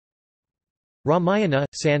Ramayana,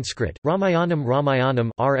 Sanskrit,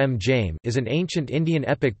 Ramayanam R.M. Jain, is an ancient Indian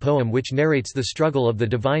epic poem which narrates the struggle of the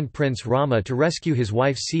divine prince Rama to rescue his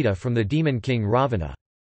wife Sita from the demon king Ravana.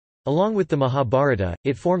 Along with the Mahabharata,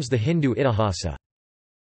 it forms the Hindu Itihasa.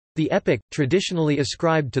 The epic, traditionally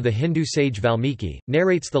ascribed to the Hindu sage Valmiki,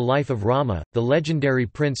 narrates the life of Rama, the legendary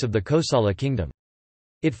prince of the Kosala kingdom.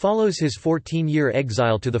 It follows his 14-year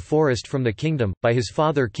exile to the forest from the kingdom, by his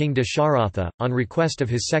father King Dasharatha, on request of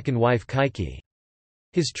his second wife Kaikeyi.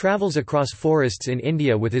 His travels across forests in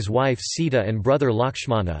India with his wife Sita and brother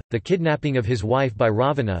Lakshmana, the kidnapping of his wife by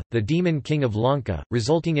Ravana, the demon king of Lanka,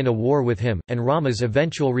 resulting in a war with him, and Rama's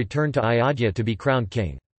eventual return to Ayodhya to be crowned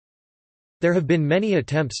king. There have been many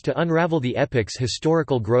attempts to unravel the epic's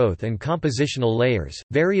historical growth and compositional layers.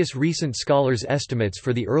 Various recent scholars' estimates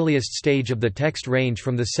for the earliest stage of the text range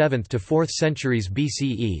from the 7th to 4th centuries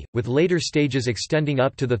BCE, with later stages extending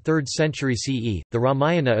up to the 3rd century CE. The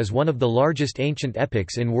Ramayana is one of the largest ancient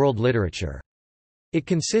epics in world literature. It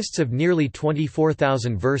consists of nearly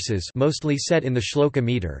 24,000 verses, mostly set in the shloka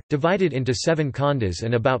meter, divided into 7 kandas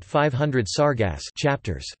and about 500 sargas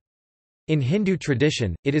chapters. In Hindu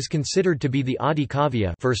tradition, it is considered to be the Adi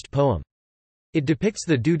Kavya first poem. It depicts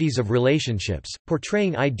the duties of relationships,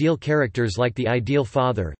 portraying ideal characters like the ideal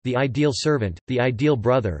father, the ideal servant, the ideal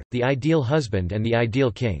brother, the ideal husband and the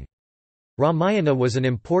ideal king. Ramayana was an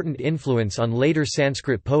important influence on later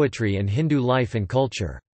Sanskrit poetry and Hindu life and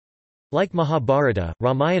culture. Like Mahabharata,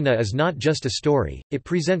 Ramayana is not just a story, it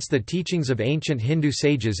presents the teachings of ancient Hindu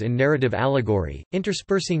sages in narrative allegory,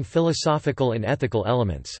 interspersing philosophical and ethical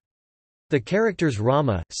elements. The characters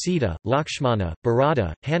Rama, Sita, Lakshmana,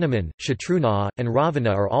 Bharata, Hanuman, Shatrughna, and Ravana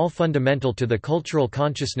are all fundamental to the cultural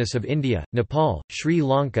consciousness of India, Nepal, Sri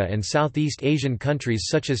Lanka and Southeast Asian countries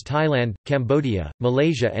such as Thailand, Cambodia,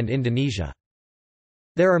 Malaysia and Indonesia.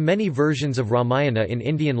 There are many versions of Ramayana in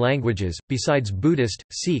Indian languages, besides Buddhist,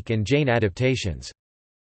 Sikh and Jain adaptations.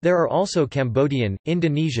 There are also Cambodian,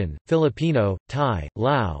 Indonesian, Filipino, Thai,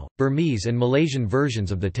 Lao, Burmese and Malaysian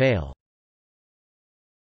versions of the tale.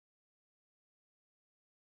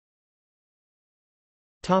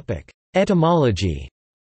 Etymology.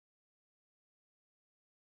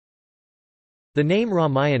 The name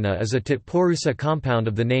Ramayana is a Tatpurusa compound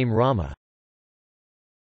of the name Rama.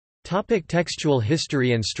 Textual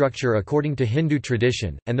history and structure. According to Hindu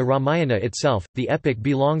tradition, and the Ramayana itself, the epic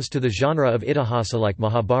belongs to the genre of Itihasa like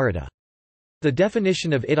Mahabharata. The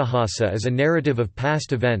definition of Itihasa is a narrative of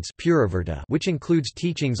past events which includes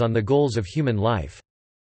teachings on the goals of human life.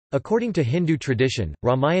 According to Hindu tradition,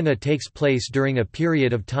 Ramayana takes place during a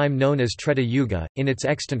period of time known as Treta Yuga. In its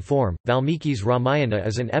extant form, Valmiki's Ramayana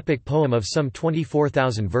is an epic poem of some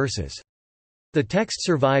 24,000 verses. The text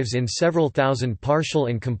survives in several thousand partial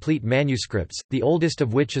and complete manuscripts, the oldest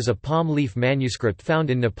of which is a palm leaf manuscript found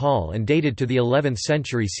in Nepal and dated to the 11th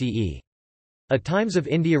century CE. A Times of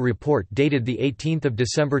India report dated 18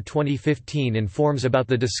 December 2015 informs about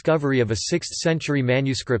the discovery of a 6th-century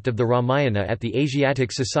manuscript of the Ramayana at the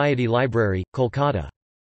Asiatic Society Library, Kolkata.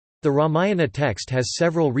 The Ramayana text has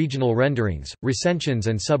several regional renderings, recensions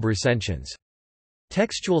and sub-recensions.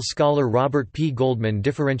 Textual scholar Robert P. Goldman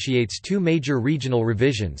differentiates two major regional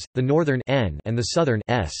revisions, the northern N and the southern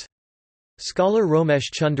S. Scholar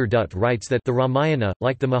Romesh Chunder Dutt writes that the Ramayana,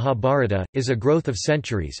 like the Mahabharata, is a growth of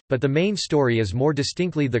centuries, but the main story is more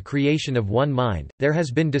distinctly the creation of one mind. There has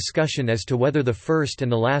been discussion as to whether the first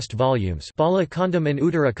and the last volumes Bala Kandam and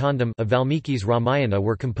Uttara Kandam of Valmiki's Ramayana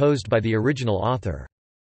were composed by the original author.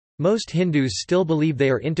 Most Hindus still believe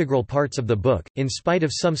they are integral parts of the book, in spite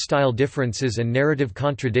of some style differences and narrative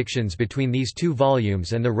contradictions between these two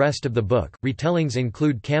volumes and the rest of the book. Retellings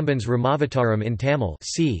include Kamban's Ramavataram in Tamil,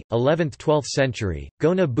 c. 11th–12th century;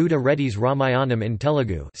 Gona Buddha Reddy's Ramayanam in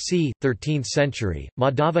Telugu, c. 13th century;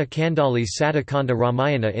 Madhava Kandali's Satakanda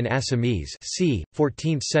Ramayana in Assamese, c.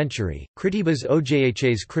 14th century; Kritibas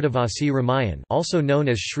Ojha's Krittivasi Ramayan, also known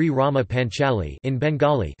as Sri Rama Panchali, in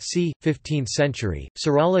Bengali, c. 15th century;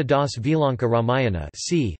 Sarala Das Vilanka Ramayana,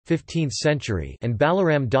 c. 15th century, and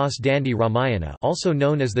Balaram Das Dandi Ramayana, also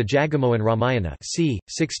known as the Jagamohan Ramayana, c.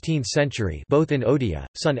 16th century, both in Odia;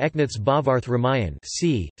 Sun Eknath's Bhavarth Ramayan,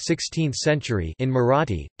 c. 16th century, in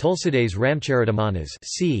Marathi; Tulsidaes Ramcharitamanas,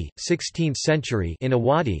 c. 16th century, in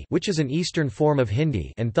Awadhi, which is an eastern form of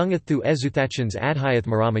Hindi, and Thungathu Ezuthachan's Adhyathma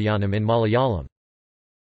Ramayanam in Malayalam.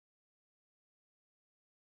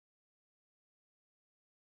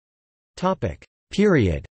 Topic: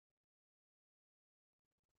 Period.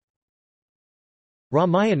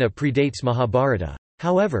 Ramayana predates Mahabharata.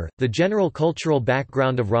 However, the general cultural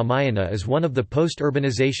background of Ramayana is one of the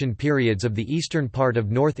post-urbanization periods of the eastern part of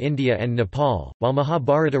North India and Nepal, while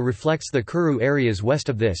Mahabharata reflects the Kuru areas west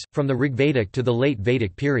of this, from the Rigvedic to the late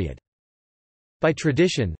Vedic period. By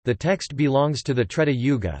tradition, the text belongs to the Treta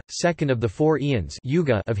Yuga, second of the four eons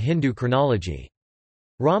of Hindu chronology.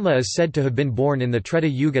 Rama is said to have been born in the Treta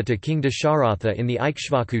Yuga to King Dasharatha in the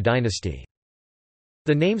Ikshvaku dynasty.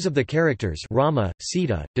 The names of the characters Rama,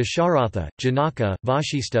 Sita, Dasharatha, Janaka,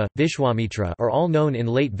 Vashishta, Vishwamitra are all known in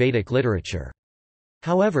late Vedic literature.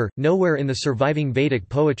 However, nowhere in the surviving Vedic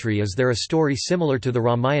poetry is there a story similar to the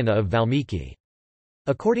Ramayana of Valmiki.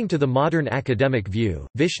 According to the modern academic view,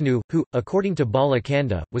 Vishnu, who, according to Bala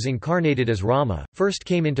Kanda, was incarnated as Rama, first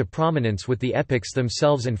came into prominence with the epics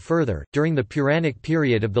themselves and further, during the Puranic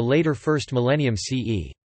period of the later 1st millennium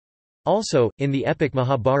CE. Also, in the epic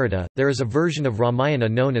Mahabharata, there is a version of Ramayana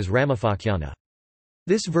known as Ramaphakhyana.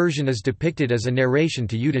 This version is depicted as a narration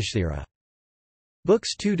to Yudhishthira.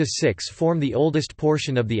 Books 2 to 6 form the oldest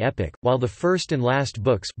portion of the epic, while the first and last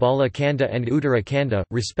books Bala Kanda and Uttara Kanda,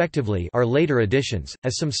 respectively, are later additions,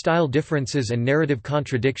 as some style differences and narrative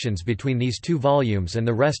contradictions between these two volumes and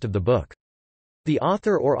the rest of the book. The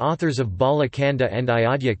author or authors of Bala Kanda and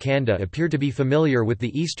iAyodhya Kanda appear to be familiar with the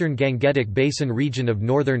eastern Gangetic Basin region of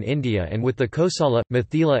northern India and with the Kosala,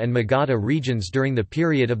 Mithila and Magadha regions during the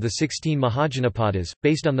period of the 16 Mahajanapadas,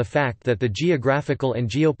 based on the fact that the geographical and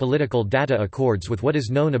geopolitical data accords with what is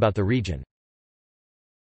known about the region.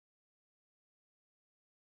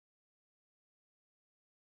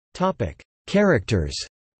 Characters.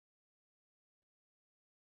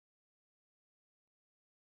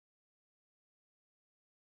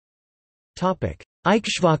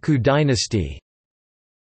 Ikshvaku dynasty.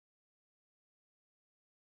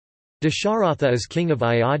 Dasharatha is king of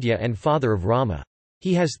iAyodhya and father of Rama.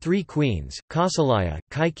 He has 3 queens, Kausalya,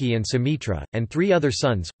 Kaikeyi and Sumitra, and 3 other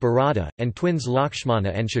sons, Bharata, and twins Lakshmana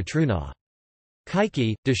and Shatrughna.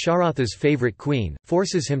 Kaikeyi, Dasharatha's favorite queen,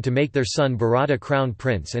 forces him to make their son Bharata crown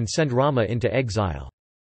prince and send Rama into exile.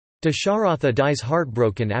 Dasharatha dies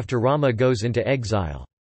heartbroken after Rama goes into exile.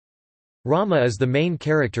 Rama is the main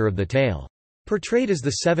character of the tale. Portrayed as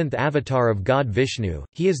the 7th avatar of God Vishnu,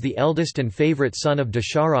 he is the eldest and favorite son of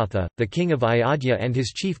Dasharatha, the king of iAyodhya and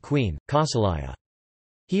his chief queen, Kausalya.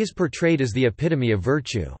 He is portrayed as the epitome of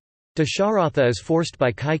virtue. Dasharatha is forced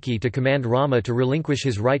by Kaikeyi to command Rama to relinquish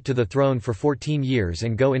his right to the throne for 14 years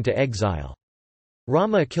and go into exile.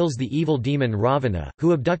 Rama kills the evil demon Ravana,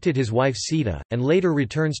 who abducted his wife Sita, and later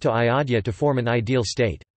returns to iAyodhya to form an ideal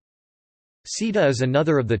state. Sita is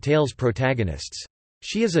another of the tale's protagonists.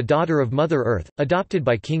 She is a daughter of Mother Earth, adopted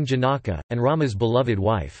by King Janaka, and Rama's beloved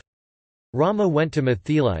wife. Rama went to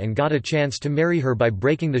Mithila and got a chance to marry her by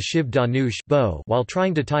breaking the Shiv Dhanush bow while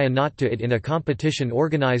trying to tie a knot to it in a competition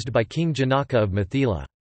organized by King Janaka of Mithila.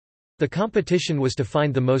 The competition was to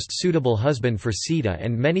find the most suitable husband for Sita,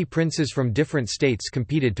 and many princes from different states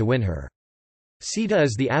competed to win her. Sita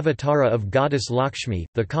is the avatara of goddess Lakshmi,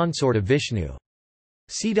 the consort of Vishnu.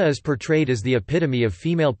 Sita is portrayed as the epitome of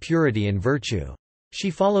female purity and virtue. She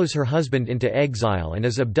follows her husband into exile and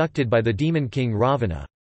is abducted by the demon king Ravana.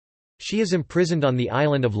 She is imprisoned on the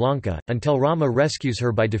island of Lanka, until Rama rescues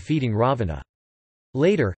her by defeating Ravana.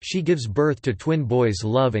 Later, she gives birth to twin boys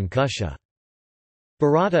Love and Kusha.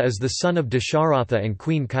 Bharata is the son of Dasharatha and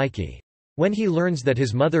Queen Kaikeyi. When he learns that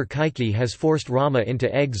his mother Kaikeyi has forced Rama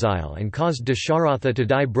into exile and caused Dasharatha to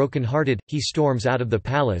die broken-hearted, he storms out of the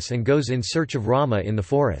palace and goes in search of Rama in the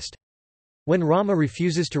forest. When Rama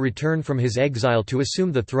refuses to return from his exile to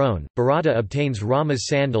assume the throne, Bharata obtains Rama's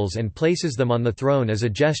sandals and places them on the throne as a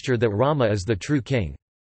gesture that Rama is the true king.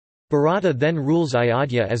 Bharata then rules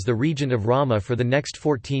iAyodhya as the regent of Rama for the next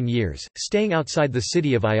 14 years, staying outside the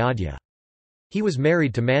city of iAyodhya. He was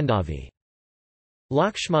married to Mandavi.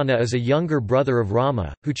 Lakshmana is a younger brother of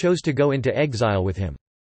Rama, who chose to go into exile with him.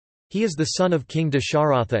 He is the son of King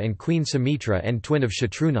Dasharatha and Queen Sumitra and twin of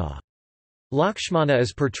Shatrughna. Lakshmana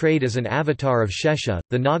is portrayed as an avatar of Shesha,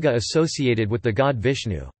 the Naga associated with the god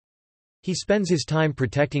Vishnu. He spends his time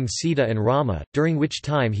protecting Sita and Rama, during which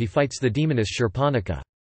time he fights the demoness Shurpanakha.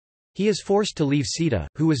 He is forced to leave Sita,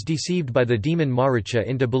 who was deceived by the demon Maricha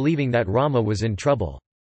into believing that Rama was in trouble.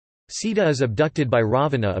 Sita is abducted by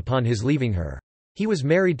Ravana upon his leaving her. He was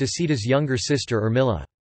married to Sita's younger sister Urmila.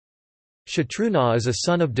 Shatrughna is a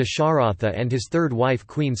son of Dasharatha and his third wife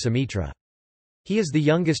Queen Sumitra. He is the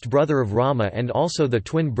youngest brother of Rama and also the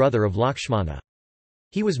twin brother of Lakshmana.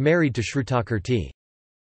 He was married to Shrutakirti.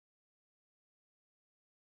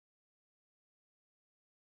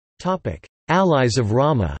 Allies of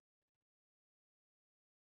Rama.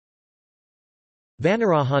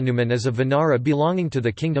 Vanarahanuman is a Vanara belonging to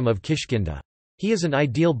the kingdom of Kishkindha. He is an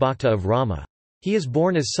ideal bhakta of Rama. He is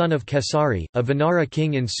born as son of Kesari, a Vanara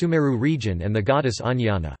king in Sumeru region, and the goddess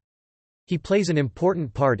Anyana. He plays an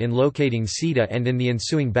important part in locating Sita and in the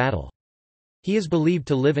ensuing battle. He is believed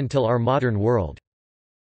to live until our modern world.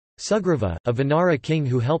 Sugriva, a Vanara king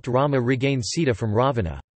who helped Rama regain Sita from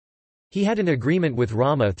Ravana. He had an agreement with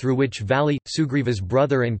Rama through which Vali, Sugriva's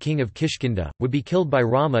brother and king of Kishkindha, would be killed by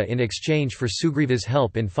Rama in exchange for Sugriva's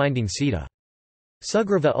help in finding Sita.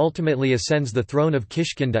 Sugriva ultimately ascends the throne of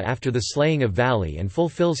Kishkindha after the slaying of Vali and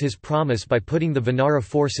fulfills his promise by putting the Vanara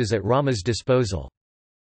forces at Rama's disposal.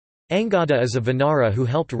 Angada is a Vanara who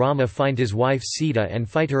helped Rama find his wife Sita and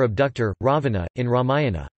fight her abductor, Ravana, in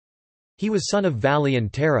Ramayana. He was son of Vali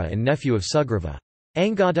and Tara and nephew of Sugriva.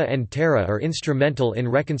 Angada and Tara are instrumental in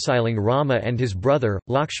reconciling Rama and his brother,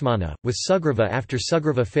 Lakshmana, with Sugriva after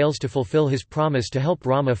Sugriva fails to fulfill his promise to help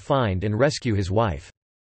Rama find and rescue his wife.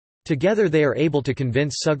 Together they are able to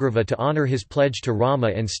convince Sugriva to honor his pledge to Rama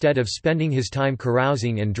instead of spending his time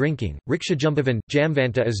carousing and drinking. Rikshajumbavan,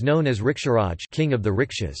 Jamvanta is known as Riksharaj, king of the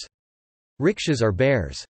Rikshas. Rikshas are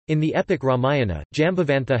bears. In the epic Ramayana,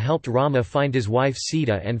 Jambavantha helped Rama find his wife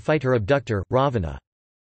Sita and fight her abductor, Ravana.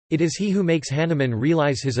 It is he who makes Hanuman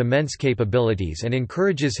realize his immense capabilities and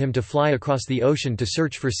encourages him to fly across the ocean to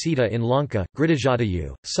search for Sita in Lanka.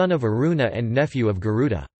 Gridajatayu, son of Aruna and nephew of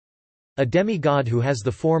Garuda. A demigod who has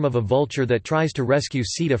the form of a vulture that tries to rescue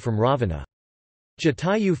Sita from Ravana.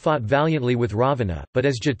 Jatayu fought valiantly with Ravana, but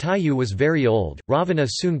as Jatayu was very old, Ravana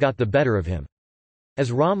soon got the better of him.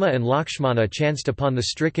 As Rama and Lakshmana chanced upon the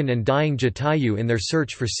stricken and dying Jatayu in their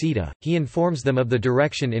search for Sita, he informs them of the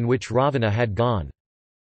direction in which Ravana had gone.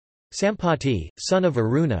 Sampati, son of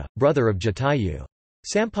Aruna, brother of Jatayu.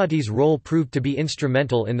 Sampati's role proved to be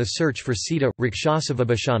instrumental in the search for Sita.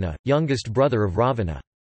 Rakshasavibhishana, youngest brother of Ravana.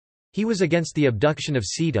 He was against the abduction of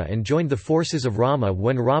Sita and joined the forces of Rama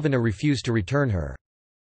when Ravana refused to return her.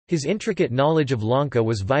 His intricate knowledge of Lanka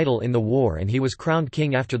was vital in the war and he was crowned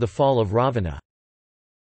king after the fall of Ravana.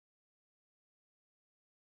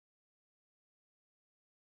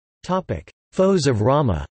 Foes of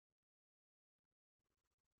Rama.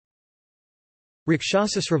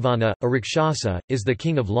 Rakshasasravana, a Rakshasa, is the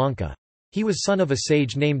king of Lanka. He was son of a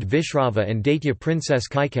sage named Vishrava and Daitya princess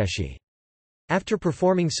Kaikeshi. After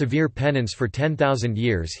performing severe penance for 10,000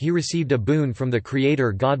 years he received a boon from the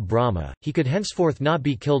creator god Brahma, he could henceforth not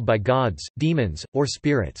be killed by gods, demons, or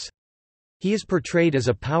spirits. He is portrayed as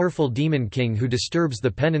a powerful demon king who disturbs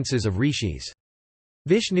the penances of rishis.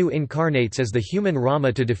 Vishnu incarnates as the human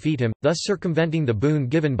Rama to defeat him, thus circumventing the boon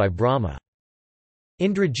given by Brahma.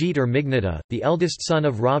 Indrajit or Mignata, the eldest son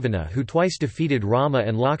of Ravana who twice defeated Rama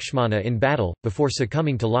and Lakshmana in battle, before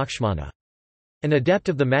succumbing to Lakshmana. An adept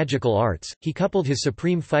of the magical arts, he coupled his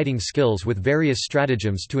supreme fighting skills with various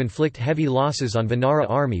stratagems to inflict heavy losses on Vanara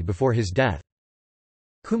army before his death.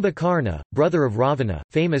 Kumbhakarna, brother of Ravana,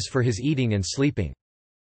 famous for his eating and sleeping.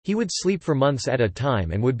 He would sleep for months at a time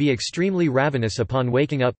and would be extremely ravenous upon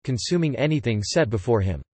waking up, consuming anything set before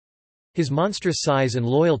him. His monstrous size and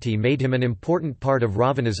loyalty made him an important part of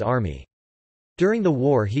Ravana's army. During the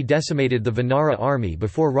war he decimated the Vanara army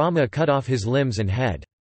before Rama cut off his limbs and head.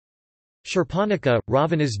 Shurpanakha,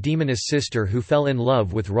 Ravana's demoness sister who fell in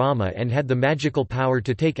love with Rama and had the magical power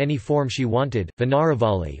to take any form she wanted,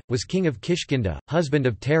 Vanaravali, was king of Kishkindha, husband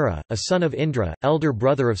of Tara, a son of Indra, elder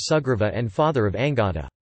brother of Sugriva and father of Angada.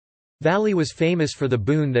 Vali was famous for the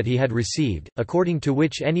boon that he had received, according to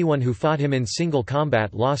which anyone who fought him in single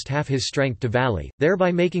combat lost half his strength to Vali,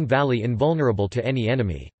 thereby making Vali invulnerable to any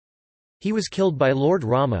enemy. He was killed by Lord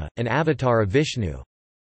Rama, an avatar of Vishnu.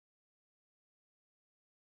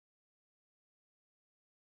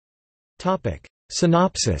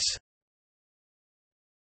 Synopsis.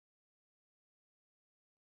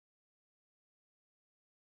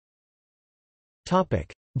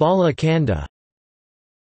 Bala Kanda.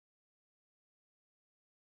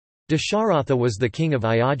 Dasharatha was the king of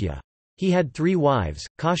Ayodhya. He had 3 wives,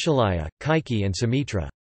 Kausalya, Kaikeyi and Sumitra.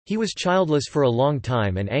 He was childless for a long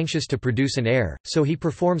time and anxious to produce an heir, so he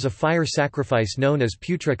performs a fire sacrifice known as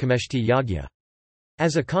Putra Kameshti Yagya.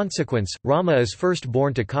 As a consequence, Rama is first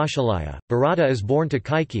born to Kausalya, Bharata is born to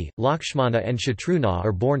Kaikeyi, Lakshmana and Shatrughna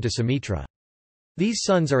are born to Sumitra. These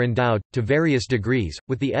sons are endowed, to various degrees,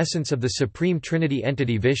 with the essence of the Supreme Trinity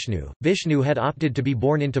entity Vishnu. Vishnu had opted to be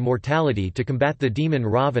born into mortality to combat the demon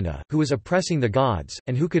Ravana, who was oppressing the gods,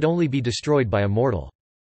 and who could only be destroyed by a mortal.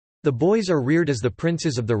 The boys are reared as the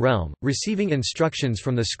princes of the realm, receiving instructions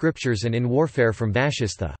from the scriptures and in warfare from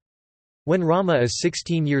Vashistha. When Rama is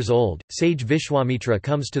 16 years old, sage Vishwamitra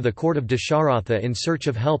comes to the court of Dasharatha in search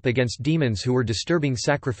of help against demons who were disturbing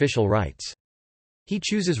sacrificial rites. He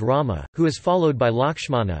chooses Rama, who is followed by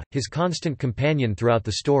Lakshmana, his constant companion throughout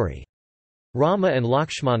the story. Rama and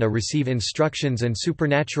Lakshmana receive instructions and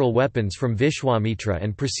supernatural weapons from Vishwamitra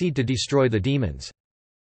and proceed to destroy the demons.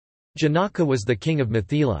 Janaka was the king of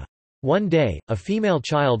Mithila. One day, a female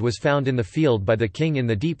child was found in the field by the king in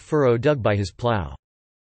the deep furrow dug by his plough.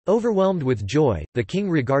 Overwhelmed with joy, the king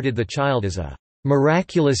regarded the child as a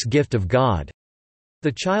miraculous gift of God.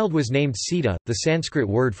 The child was named Sita, the Sanskrit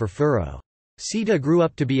word for furrow. Sita grew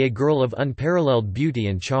up to be a girl of unparalleled beauty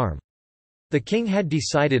and charm. The king had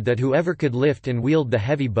decided that whoever could lift and wield the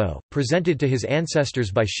heavy bow, presented to his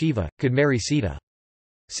ancestors by Shiva, could marry Sita.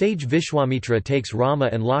 Sage Vishwamitra takes Rama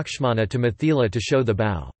and Lakshmana to Mithila to show the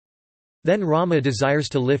bow. Then Rama desires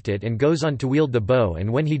to lift it and goes on to wield the bow,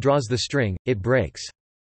 and when he draws the string, it breaks.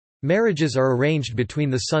 Marriages are arranged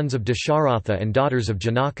between the sons of Dasharatha and daughters of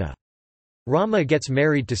Janaka. Rama gets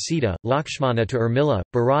married to Sita, Lakshmana to Urmila,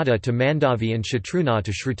 Bharata to Mandavi and Shatrughna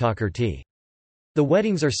to Shrutakirti. The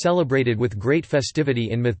weddings are celebrated with great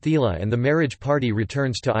festivity in Mithila and the marriage party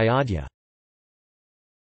returns to Ayodhya.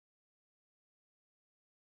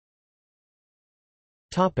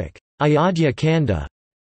 Ayodhya Kanda.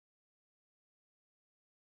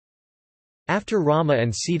 After Rama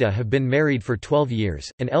and Sita have been married for 12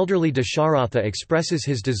 years, an elderly Dasharatha expresses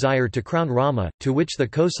his desire to crown Rama, to which the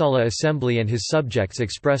Kosala assembly and his subjects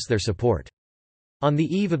express their support. On the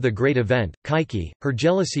eve of the great event, Kaikeyi, her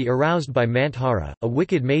jealousy aroused by Manthara, a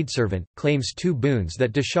wicked maidservant, claims two boons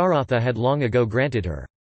that Dasharatha had long ago granted her.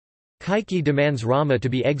 Kaikeyi demands Rama to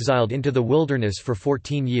be exiled into the wilderness for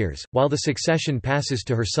 14 years, while the succession passes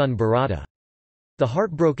to her son Bharata. The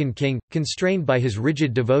heartbroken king, constrained by his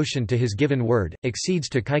rigid devotion to his given word, accedes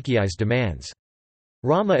to Kaikeyi's demands.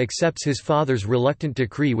 Rama accepts his father's reluctant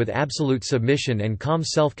decree with absolute submission and calm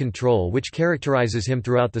self-control which characterizes him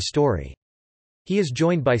throughout the story. He is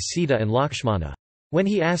joined by Sita and Lakshmana. When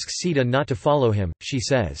he asks Sita not to follow him, she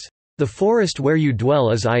says, "The forest where you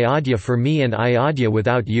dwell is Ayodhya for me, and Ayodhya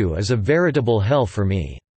without you is a veritable hell for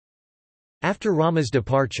me." After Rama's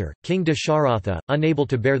departure, King Dasharatha, unable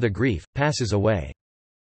to bear the grief, passes away.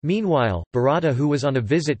 Meanwhile, Bharata, who was on a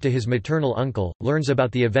visit to his maternal uncle, learns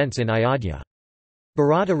about the events in Ayodhya.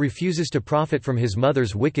 Bharata refuses to profit from his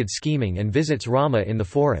mother's wicked scheming and visits Rama in the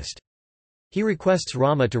forest. He requests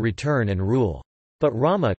Rama to return and rule. But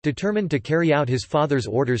Rama, determined to carry out his father's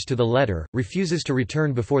orders to the letter, refuses to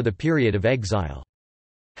return before the period of exile.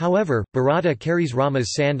 However, Bharata carries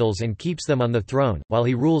Rama's sandals and keeps them on the throne, while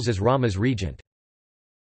he rules as Rama's regent.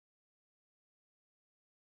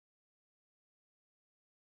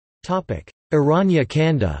 iAranya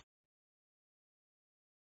Kanda.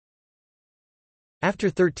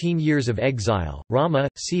 After 13 years of exile, Rama,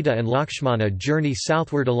 Sita and Lakshmana journey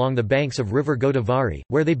southward along the banks of river Godavari,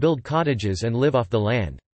 where they build cottages and live off the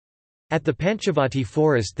land. At the Panchavati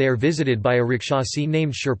forest they are visited by a Rakshasi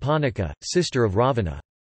named Shurpanakha, sister of Ravana.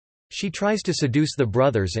 She tries to seduce the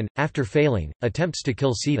brothers and, after failing, attempts to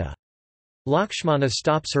kill Sita. Lakshmana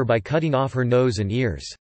stops her by cutting off her nose and ears.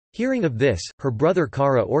 Hearing of this, her brother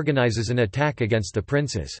Kara organizes an attack against the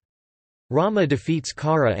princes. Rama defeats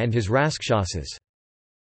Kara and his Rakshasas.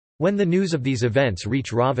 When the news of these events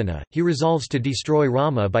reach Ravana, he resolves to destroy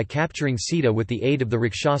Rama by capturing Sita with the aid of the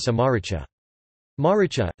Rakshasa Maricha.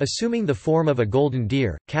 Maricha, assuming the form of a golden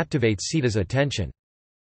deer, captivates Sita's attention.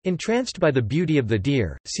 Entranced by the beauty of the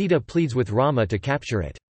deer, Sita pleads with Rama to capture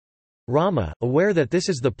it. Rama, aware that this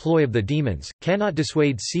is the ploy of the demons, cannot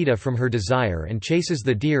dissuade Sita from her desire and chases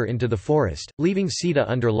the deer into the forest, leaving Sita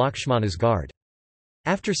under Lakshmana's guard.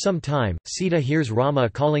 After some time, Sita hears Rama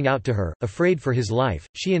calling out to her. Afraid for his life,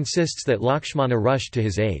 she insists that Lakshmana rush to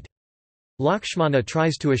his aid. Lakshmana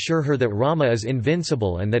tries to assure her that Rama is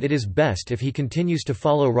invincible and that it is best if he continues to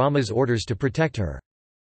follow Rama's orders to protect her.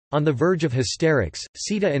 On the verge of hysterics,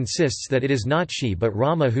 Sita insists that it is not she but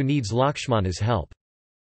Rama who needs Lakshmana's help.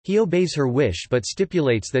 He obeys her wish but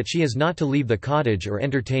stipulates that she is not to leave the cottage or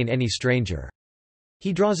entertain any stranger.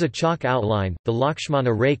 He draws a chalk outline, the Lakshmana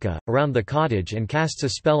Rekha, around the cottage and casts a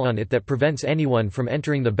spell on it that prevents anyone from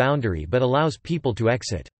entering the boundary but allows people to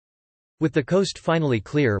exit. With the coast finally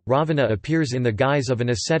clear, Ravana appears in the guise of an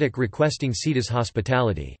ascetic requesting Sita's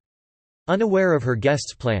hospitality. Unaware of her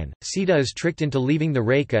guest's plan, Sita is tricked into leaving the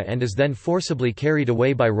Rekha and is then forcibly carried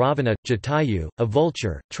away by Ravana. Jatayu, a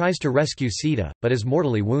vulture, tries to rescue Sita, but is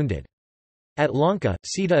mortally wounded. At Lanka,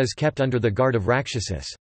 Sita is kept under the guard of Rakshasas.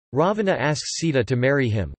 Ravana asks Sita to marry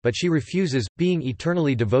him, but she refuses, being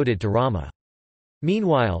eternally devoted to Rama.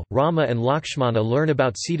 Meanwhile, Rama and Lakshmana learn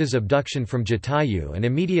about Sita's abduction from Jatayu and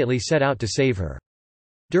immediately set out to save her.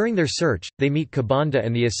 During their search, they meet Kabanda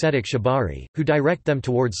and the ascetic Shabari, who direct them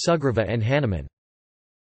towards Sugriva and Hanuman.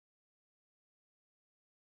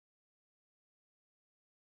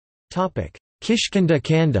 Kishkindha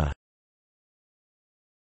Kanda.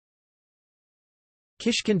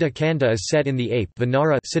 Kishkindha Kanda is set in the ape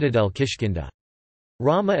Vanara citadel Kishkindha.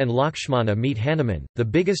 Rama and Lakshmana meet Hanuman, the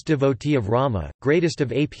biggest devotee of Rama, greatest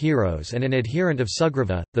of ape heroes and an adherent of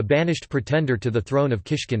Sugriva, the banished pretender to the throne of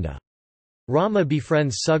Kishkindha. Rama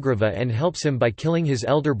befriends Sugriva and helps him by killing his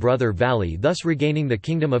elder brother Vali, thus regaining the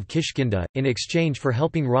kingdom of Kishkindha, in exchange for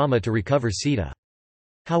helping Rama to recover Sita.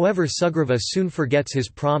 However, Sugriva soon forgets his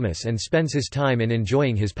promise and spends his time in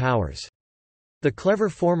enjoying his powers. The clever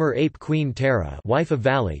former ape queen Tara, wife of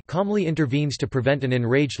Vali, calmly intervenes to prevent an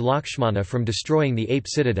enraged Lakshmana from destroying the ape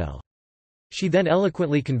citadel. She then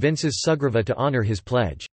eloquently convinces Sugriva to honor his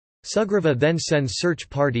pledge. Sugriva then sends search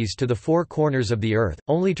parties to the four corners of the earth,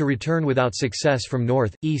 only to return without success from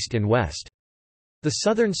north, east and west. The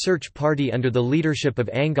southern search party under the leadership of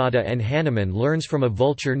Angada and Hanuman learns from a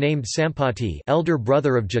vulture named Sampati, elder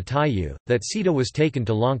brother of Jatayu, that Sita was taken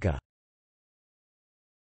to Lanka.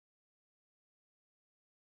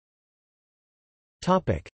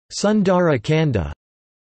 Sundara Kanda.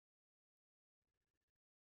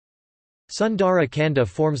 Sundara Kanda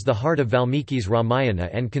forms the heart of Valmiki's Ramayana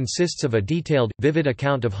and consists of a detailed, vivid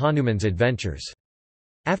account of Hanuman's adventures.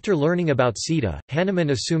 After learning about Sita,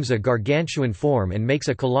 Hanuman assumes a gargantuan form and makes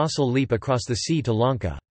a colossal leap across the sea to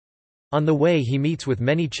Lanka. On the way he meets with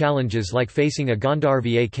many challenges, like facing a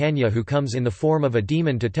Gandharva Kanya who comes in the form of a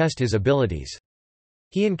demon to test his abilities.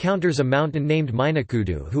 He encounters a mountain named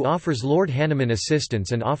Minakudu who offers Lord Hanuman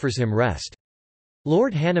assistance and offers him rest.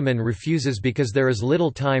 Lord Hanuman refuses because there is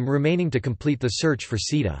little time remaining to complete the search for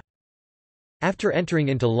Sita. After entering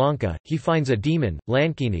into Lanka, he finds a demon,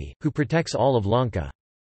 Lankini, who protects all of Lanka.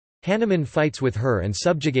 Hanuman fights with her and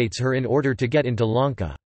subjugates her in order to get into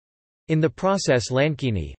Lanka. In the process,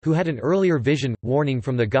 Lankini, who had an earlier vision, warning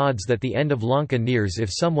from the gods that the end of Lanka nears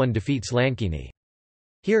if someone defeats Lankini.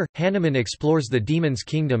 Here, Hanuman explores the demon's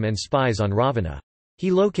kingdom and spies on Ravana.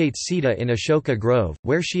 He locates Sita in Ashoka Grove,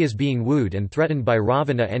 where she is being wooed and threatened by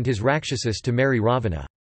Ravana and his Rakshasas to marry Ravana.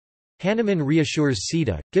 Hanuman reassures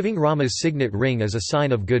Sita, giving Rama's signet ring as a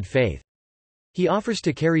sign of good faith. He offers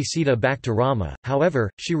to carry Sita back to Rama, however,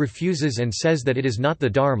 she refuses and says that it is not the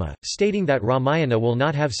Dharma, stating that Ramayana will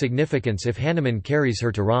not have significance if Hanuman carries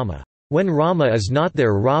her to Rama. When Rama is not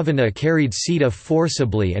there, Ravana carried Sita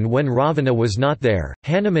forcibly, and when Ravana was not there,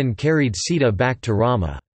 Hanuman carried Sita back to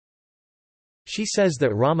Rama. She says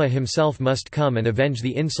that Rama himself must come and avenge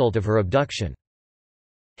the insult of her abduction.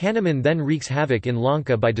 Hanuman then wreaks havoc in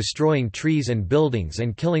Lanka by destroying trees and buildings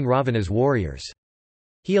and killing Ravana's warriors.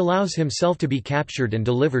 He allows himself to be captured and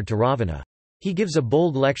delivered to Ravana. He gives a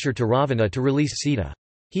bold lecture to Ravana to release Sita.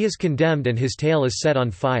 He is condemned and his tail is set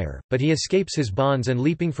on fire, but he escapes his bonds and,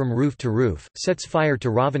 leaping from roof to roof, sets fire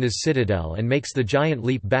to Ravana's citadel and makes the giant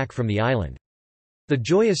leap back from the island. The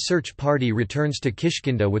joyous search party returns to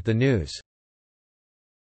Kishkindha with the news.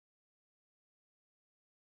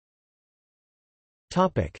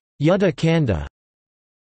 Yuddha Kanda.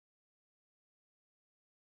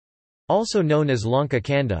 Also known as Lanka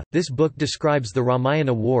Kanda, this book describes the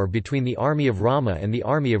Ramayana war between the army of Rama and the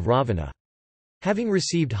army of Ravana. Having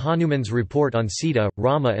received Hanuman's report on Sita,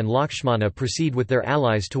 Rama and Lakshmana proceed with their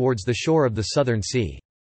allies towards the shore of the southern sea.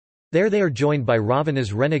 There they are joined by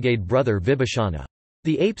Ravana's renegade brother Vibhishana.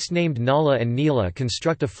 The apes named Nala and Nila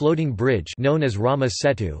construct a floating bridge known as Rama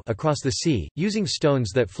Setu across the sea, using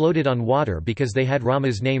stones that floated on water because they had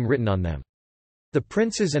Rama's name written on them. The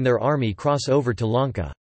princes and their army cross over to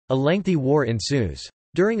Lanka. A lengthy war ensues.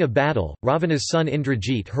 During a battle, Ravana's son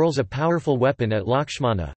Indrajit hurls a powerful weapon at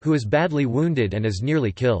Lakshmana, who is badly wounded and is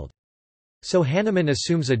nearly killed. So Hanuman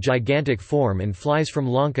assumes a gigantic form and flies from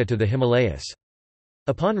Lanka to the Himalayas.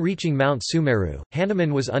 Upon reaching Mount Sumeru,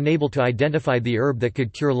 Hanuman was unable to identify the herb that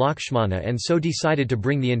could cure Lakshmana and so decided to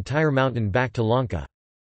bring the entire mountain back to Lanka.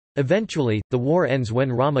 Eventually, the war ends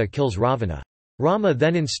when Rama kills Ravana. Rama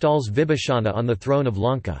then installs Vibhishana on the throne of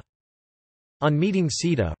Lanka. On meeting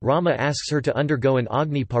Sita, Rama asks her to undergo an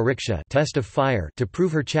Agni Pariksha test of fire to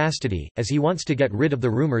prove her chastity, as he wants to get rid of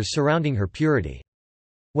the rumors surrounding her purity.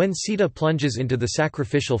 When Sita plunges into the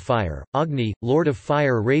sacrificial fire, Agni, Lord of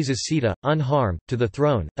Fire, raises Sita, unharmed, to the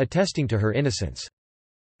throne, attesting to her innocence.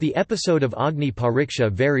 The episode of Agni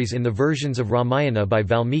Pariksha varies in the versions of Ramayana by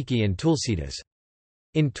Valmiki and Tulsidas.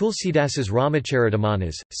 In Tulsidas's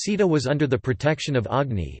Ramacharitamanus, Sita was under the protection of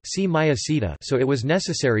Agni, see Maya Sita, so it was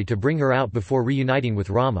necessary to bring her out before reuniting with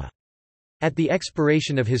Rama. At the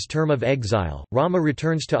expiration of his term of exile, Rama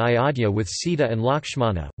returns to iAyodhya with Sita and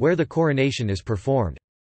Lakshmana, where the coronation is performed.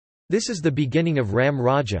 This is the beginning of Ram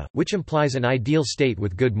Raja, which implies an ideal state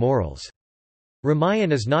with good morals.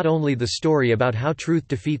 Ramayana is not only the story about how truth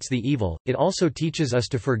defeats the evil, it also teaches us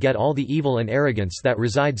to forget all the evil and arrogance that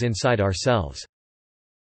resides inside ourselves.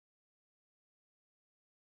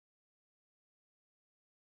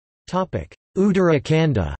 Uttara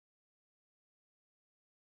Kanda.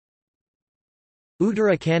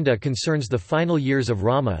 Uttara Kanda concerns the final years of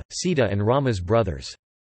Rama, Sita and Rama's brothers.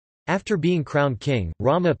 After being crowned king,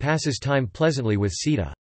 Rama passes time pleasantly with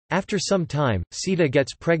Sita. After some time, Sita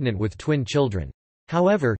gets pregnant with twin children.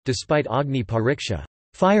 However, despite Agni Pariksha,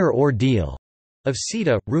 fire ordeal, of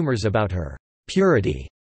Sita, rumors about her purity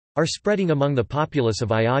are spreading among the populace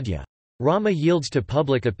of Ayodhya. Rama yields to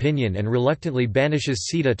public opinion and reluctantly banishes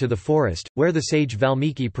Sita to the forest, where the sage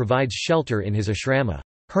Valmiki provides shelter in his ashrama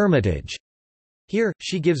hermitage. Here,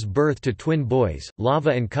 she gives birth to twin boys, Lava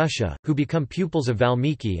and Kusha, who become pupils of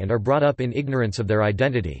Valmiki and are brought up in ignorance of their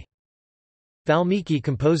identity. Valmiki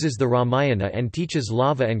composes the Ramayana and teaches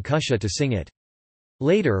Lava and Kusha to sing it.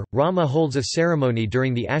 Later, Rama holds a ceremony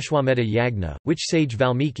during the Ashwamedha Yagna, which sage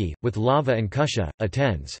Valmiki, with Lava and Kusha,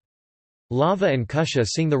 attends. Lava and Kusha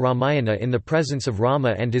sing the Ramayana in the presence of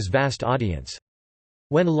Rama and his vast audience.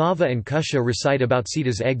 When Lava and Kusha recite about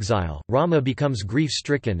Sita's exile, Rama becomes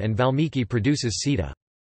grief-stricken and Valmiki produces Sita.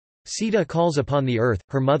 Sita calls upon the earth,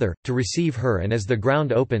 her mother, to receive her, and as the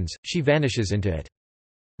ground opens, she vanishes into it.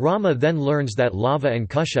 Rama then learns that Lava and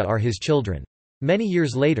Kusha are his children. Many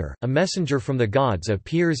years later, a messenger from the gods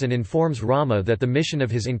appears and informs Rama that the mission of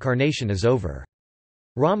his incarnation is over.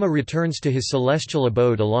 Rama returns to his celestial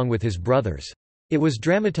abode along with his brothers. It was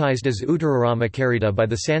dramatized as Uttararamakarita by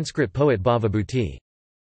the Sanskrit poet Bhavabhuti.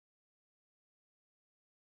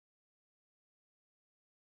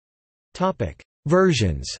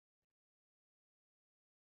 Versions.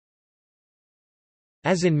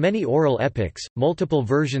 As in many oral epics, multiple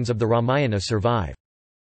versions of the Ramayana survive.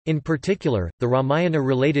 In particular, the Ramayana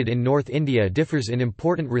related in North India differs in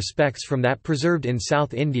important respects from that preserved in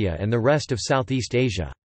South India and the rest of Southeast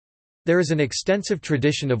Asia. There is an extensive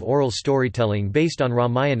tradition of oral storytelling based on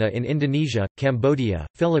Ramayana in Indonesia, Cambodia,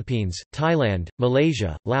 Philippines, Thailand,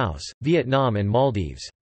 Malaysia, Laos, Vietnam and Maldives.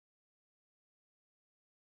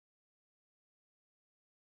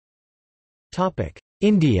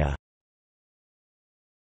 India.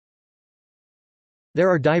 There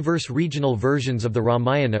are diverse regional versions of the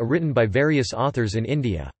Ramayana written by various authors in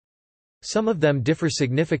India. Some of them differ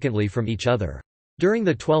significantly from each other. During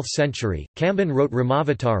the 12th century, Kamban wrote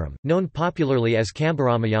Ramavataram, known popularly as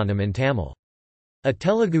Kambaramayanam in Tamil. A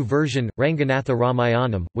Telugu version, Ranganatha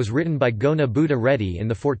Ramayanam, was written by Gona Buddha Reddy in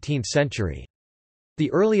the 14th century.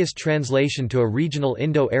 The earliest translation to a regional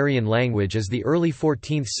Indo-Aryan language is the early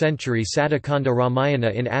 14th century Satakanda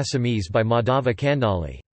Ramayana in Assamese by Madhava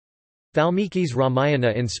Kandali. Valmiki's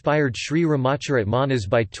Ramayana inspired Sri Ramacharit Manas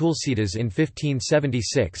by Tulsidas in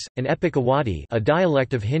 1576, an epic Awadhi, a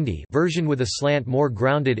dialect of Hindi version with a slant more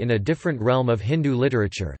grounded in a different realm of Hindu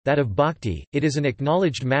literature, that of Bhakti. It is an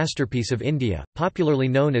acknowledged masterpiece of India, popularly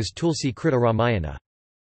known as Tulsi Krita Ramayana.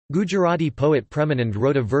 Gujarati poet Premanand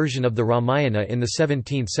wrote a version of the Ramayana in the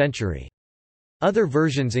 17th century. Other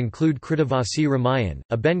versions include Krittivasi Ramayan,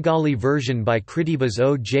 a Bengali version by Krittivas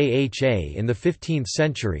Ojha in the 15th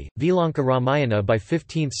century, Vilanka Ramayana by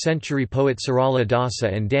 15th century poet Sarala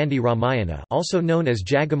Dasa and Dandi Ramayana, also known as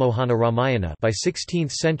Jagamohana Ramayana, by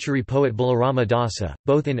 16th century poet Balarama Dasa,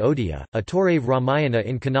 both in Odia, a Torave Ramayana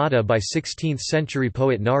in Kannada by 16th century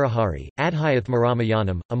poet Narahari, Adhyathma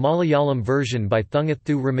Ramayanam, a Malayalam version by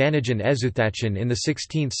Thungathu Ramanujan Ezhuthachan in the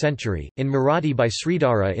 16th century, in Marathi by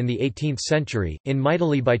Sridhara in the 18th century, in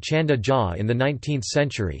Maithili by Chanda Jha in the 19th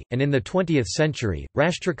century, and in the 20th century,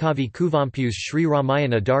 Rashtrakavi Kuvempu's Sri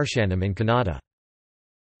Ramayana Darshanam in Kannada.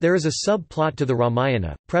 There is a sub-plot to the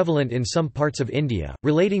Ramayana, prevalent in some parts of India,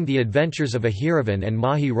 relating the adventures of Ahiravan and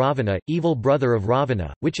Mahi Ravana, evil brother of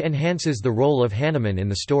Ravana, which enhances the role of Hanuman in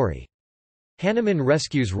the story. Hanuman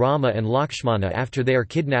rescues Rama and Lakshmana after they are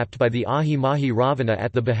kidnapped by the Ahi-Mahi Ravana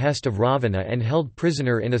at the behest of Ravana and held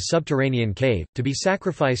prisoner in a subterranean cave, to be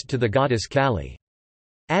sacrificed to the goddess Kali.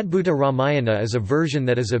 Adbhuta Ramayana is a version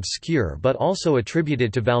that is obscure but also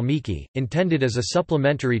attributed to Valmiki, intended as a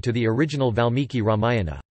supplementary to the original Valmiki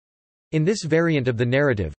Ramayana. In this variant of the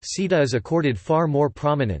narrative, Sita is accorded far more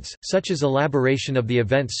prominence, such as elaboration of the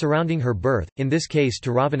events surrounding her birth, in this case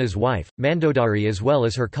to Ravana's wife, Mandodari, as well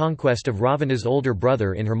as her conquest of Ravana's older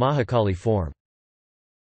brother in her Mahakali form.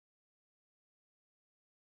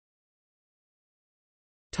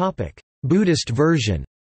 Buddhist version.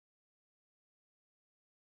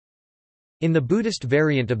 In the Buddhist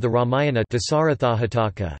variant of the Ramayana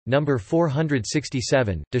Dasarathahataka, number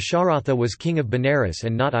 467, Dasharatha was king of Benares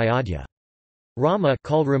and not Ayodhya. Rama,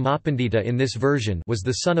 called Ramapandita in this version, was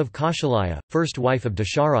the son of Kaushalaya, first wife of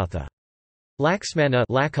Dasharatha.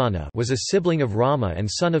 Laksmana was a sibling of Rama and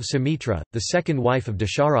son of Sumitra, the second wife of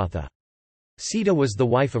Dasharatha. Sita was the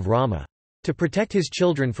wife of Rama. To protect his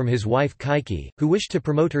children from his wife Kaikeyi, who wished to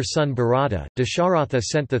promote her son Bharata, Dasharatha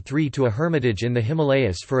sent the three to a hermitage in the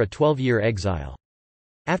Himalayas for a 12-year exile.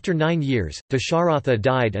 After 9 years, Dasharatha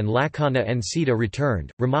died and Lakhana and Sita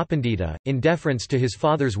returned. Ramapandita, in deference to his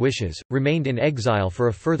father's wishes, remained in exile for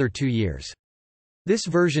a further 2 years. This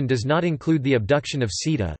version does not include the abduction of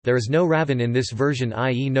Sita. There is no Ravan in this version,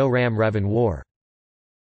 i.e. no Ram Ravan war.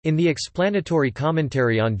 In the explanatory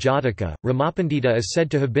commentary on Jataka, Ramapandita is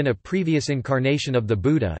said to have been a previous incarnation of the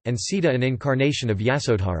Buddha, and Sita an incarnation of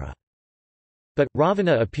Yasodhara. But,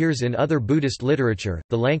 Ravana appears in other Buddhist literature,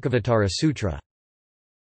 the Lankavatara Sutra.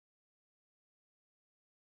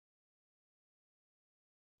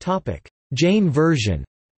 Jain version.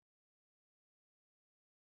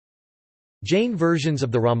 Jain versions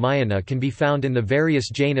of the Ramayana can be found in the various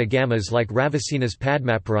Jain agamas like Ravasina's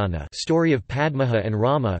Padmapurana, story of Padmaha and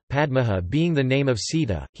Rama, Padmaha being the name of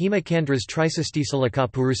Sita, Hemakandra's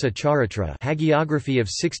Trisestisalakapurusa Charitra, hagiography of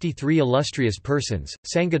 63 illustrious persons,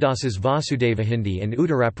 Sangadasa's Vasudevahindi, and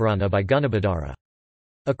Uttarapurana by Gunabhadra.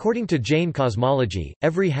 According to Jain cosmology,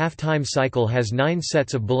 every half-time cycle has 9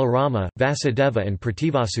 sets of Balarama, Vasudeva and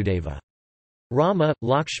Prativasudeva. Rama,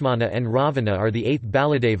 Lakshmana and Ravana are the 8th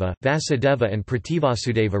Baladeva, Vasudeva and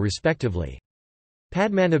Prativasudeva respectively.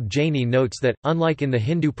 Padmanabh Jaini notes that, unlike in the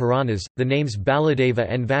Hindu Puranas, the names Baladeva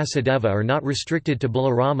and Vasudeva are not restricted to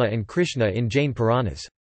Balarama and Krishna in Jain Puranas.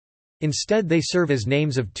 Instead they serve as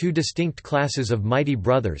names of 2 distinct classes of mighty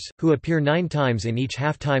brothers, who appear 9 times in each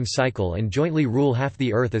half-time cycle and jointly rule half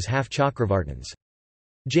the earth as half-Chakravartins.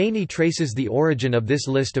 Jaini traces the origin of this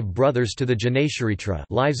list of brothers to the Janacharitra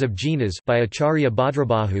Lives of Jinas by Acharya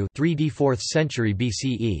Bhadrabahu 3d 4th century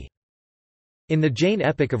BCE. In the Jain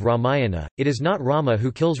epic of Ramayana, it is not Rama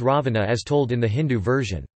who kills Ravana as told in the Hindu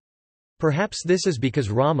version. Perhaps this is because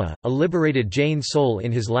Rama, a liberated Jain soul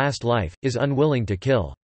in his last life, is unwilling to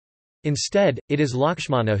kill. Instead, it is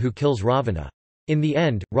Lakshmana who kills Ravana. In the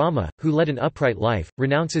end, Rama, who led an upright life,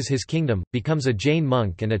 renounces his kingdom, becomes a Jain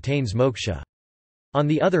monk and attains moksha. On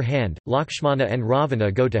the other hand, Lakshmana and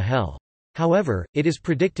Ravana go to hell. However, it is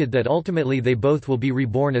predicted that ultimately they both will be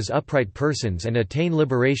reborn as upright persons and attain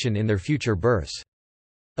liberation in their future births.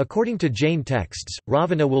 According to Jain texts,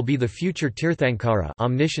 Ravana will be the future Tirthankara,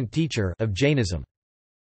 omniscient teacher of Jainism.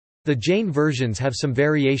 The Jain versions have some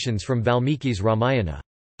variations from Valmiki's Ramayana.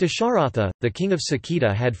 Dasharatha, the king of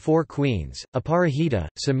Saketa, had 4 queens, Aparajita,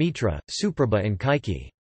 Sumitra, Suprabha and Kaikeyi.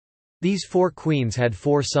 These 4 queens had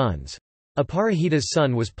 4 sons. Aparajita's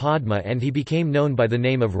son was Padma and he became known by the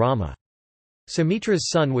name of Rama. Sumitra's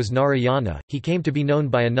son was Narayana, he came to be known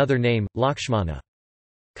by another name, Lakshmana.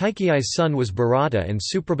 Kaikeyi's son was Bharata and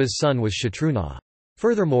Suprabha's son was Shatrughna.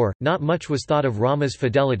 Furthermore, not much was thought of Rama's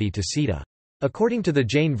fidelity to Sita. According to the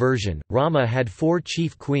Jain version, Rama had 4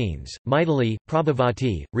 chief queens, Maithili,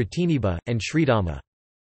 Prabhavati, Ratinibha, and Sridhama.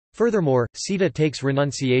 Furthermore, Sita takes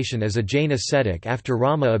renunciation as a Jain ascetic after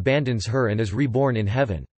Rama abandons her and is reborn in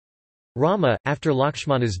heaven. Rama, after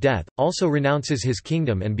Lakshmana's death, also renounces his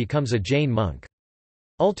kingdom and becomes a Jain monk.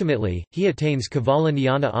 Ultimately, he attains Kevala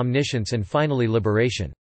Jnana omniscience and finally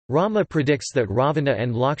liberation. Rama predicts that Ravana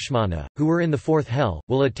and Lakshmana, who were in the 4th hell,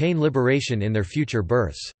 will attain liberation in their future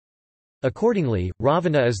births. Accordingly,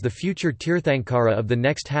 Ravana is the future Tirthankara of the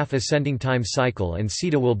next half-ascending time cycle and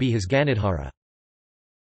Sita will be his Ganadhara.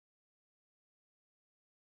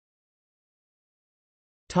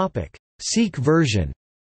 Sikh version.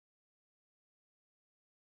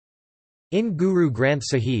 In Guru Granth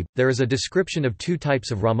Sahib, there is a description of 2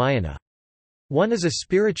 types of Ramayana. One is a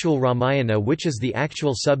spiritual Ramayana which is the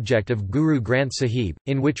actual subject of Guru Granth Sahib,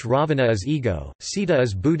 in which Ravana is ego, Sita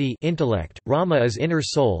is buddhi intellect, Rama is inner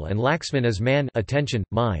soul and Laxman is man attention,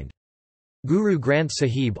 mind. Guru Granth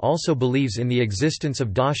Sahib also believes in the existence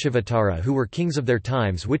of Dashavatara who were kings of their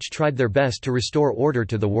times which tried their best to restore order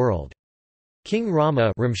to the world. King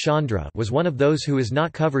Rama was one of those who is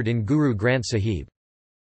not covered in Guru Granth Sahib.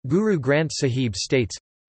 Guru Granth Sahib states,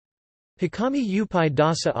 Hakami Upai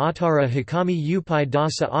Dasa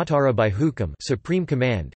Atara by Hukam supreme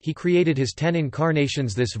command, he created his 10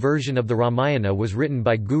 incarnations. This version of the Ramayana was written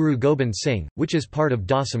by Guru Gobind Singh, which is part of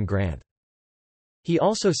Dasam Granth. He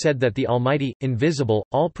also said that the Almighty, invisible,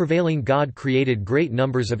 all-prevailing God created great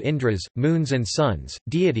numbers of Indras, moons and suns,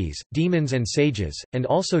 deities, demons and sages, and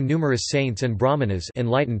also numerous saints and brahmanas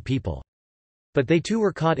enlightened people. But they too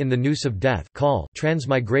were caught in the noose of death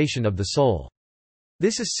transmigration of the soul.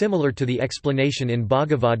 This is similar to the explanation in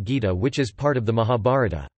Bhagavad Gita which is part of the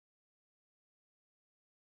Mahabharata.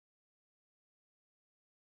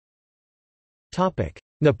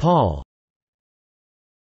 Nepal.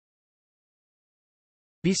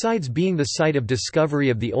 Besides being the site of discovery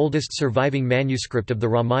of the oldest surviving manuscript of the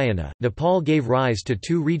Ramayana, Nepal gave rise to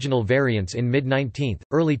two regional variants in mid-19th,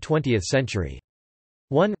 early 20th century.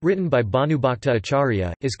 One, written by Bhanubhakta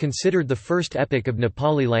Acharya, is considered the first epic of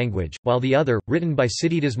Nepali language, while the other, written by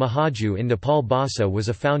Siddhidas Mahaju in Nepal Bhasa, was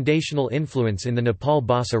a foundational influence in the Nepal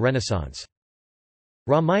Bhasa Renaissance.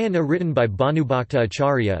 Ramayana written by Bhanubhakta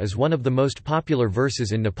Acharya is one of the most popular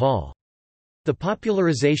verses in Nepal. The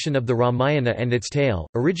popularization of the Ramayana and its tale,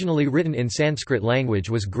 originally written in Sanskrit language,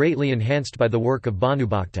 was greatly enhanced by the work of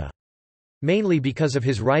Bhanubhakta. Mainly because of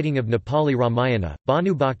his writing of Nepali Ramayana,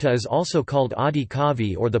 Bhanubhakta is also called Adi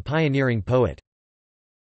Kavi or the pioneering poet.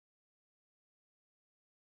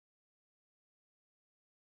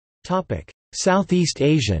 Southeast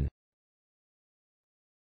Asian.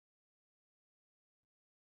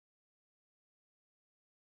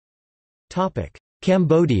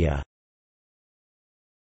 Cambodia.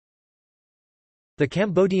 The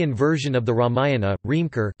Cambodian version of the Ramayana,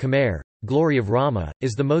 Reamker Khmer, Glory of Rama,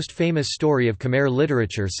 is the most famous story of Khmer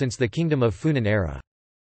literature since the Kingdom of Funan era.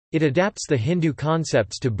 It adapts the Hindu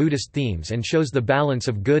concepts to Buddhist themes and shows the balance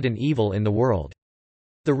of good and evil in the world.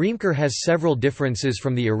 The Reamker has several differences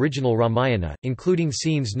from the original Ramayana, including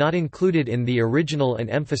scenes not included in the original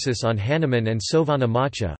and emphasis on Hanuman and Sovana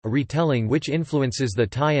Macha, a retelling which influences the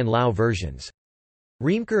Thai and Lao versions.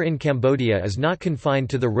 Reamker in Cambodia is not confined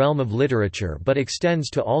to the realm of literature but extends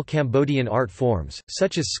to all Cambodian art forms,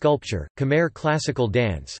 such as sculpture, Khmer classical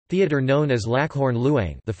dance, theatre known as Lakhorn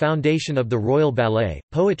Luang, the foundation of the Royal Ballet,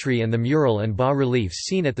 poetry and the mural and bas-reliefs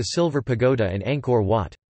seen at the Silver Pagoda and Angkor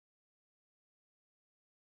Wat.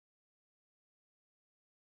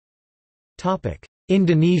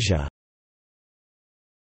 Indonesia.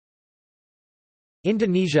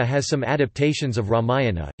 Indonesia has some adaptations of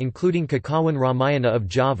Ramayana, including Kakawin Ramayana of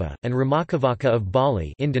Java, and Ramakavaca of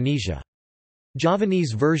Bali, Indonesia.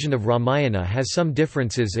 Javanese version of Ramayana has some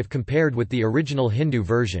differences if compared with the original Hindu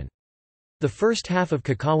version. The first half of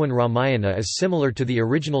Kakawin Ramayana is similar to the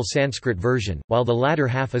original Sanskrit version, while the latter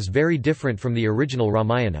half is very different from the original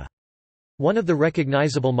Ramayana. One of the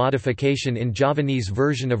recognizable modification in Javanese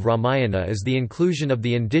version of Ramayana is the inclusion of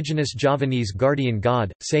the indigenous Javanese guardian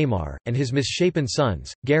god, Semar, and his misshapen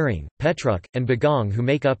sons, Garing, Petruk, and Bagong, who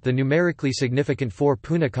make up the numerically significant four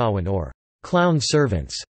Punakawan or clown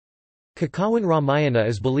servants. Kakawin Ramayana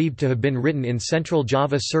is believed to have been written in central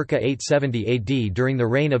Java circa 870 AD during the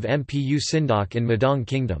reign of Mpu Sindok in Madang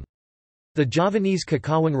Kingdom. The Javanese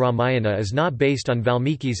Kakawin Ramayana is not based on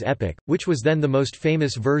Valmiki's epic, which was then the most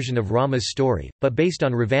famous version of Rama's story, but based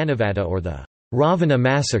on Ravanavada or the Ravana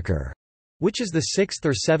massacre, which is the 6th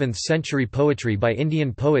or 7th century poetry by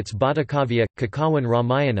Indian poets Bhattakavya. Kakawin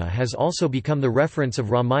Ramayana has also become the reference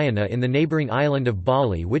of Ramayana in the neighbouring island of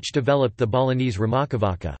Bali, which developed the Balinese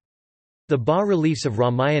Ramakavaca. The bas-reliefs of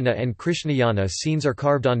Ramayana and Krishnayana scenes are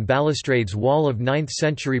carved on balustrades wall of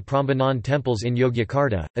 9th-century Prambanan temples in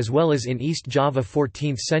Yogyakarta, as well as in East Java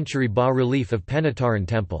 14th-century bas-relief of Penataran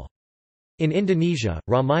Temple. In Indonesia,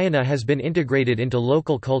 Ramayana has been integrated into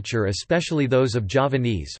local culture, especially those of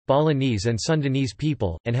Javanese, Balinese and Sundanese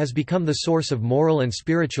people, and has become the source of moral and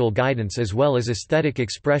spiritual guidance as well as aesthetic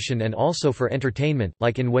expression and also for entertainment,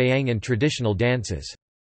 like in wayang and traditional dances.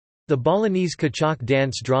 The Balinese Kecak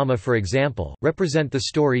dance drama, for example, represent the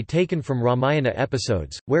story taken from Ramayana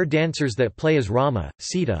episodes, where dancers that play as Rama,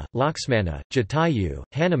 Sita, Lakshmana, Jatayu,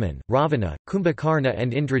 Hanuman, Ravana, Kumbhakarna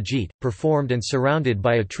and Indrajit, performed and surrounded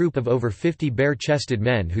by a troupe of over 50 bare-chested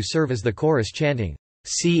men who serve as the chorus chanting,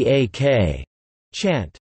 "Cak"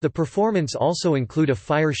 chant. The performance also include a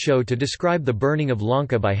fire show to describe the burning of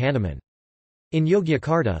Lanka by Hanuman. In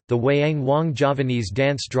Yogyakarta, the Wayang Wong Javanese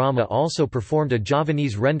dance drama also performed a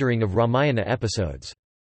Javanese rendering of Ramayana episodes.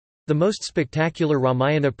 The most spectacular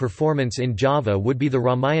Ramayana performance in Java would be the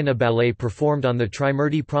Ramayana ballet performed on the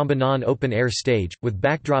Trimurti Prambanan open-air stage, with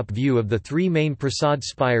backdrop view of the three main prasad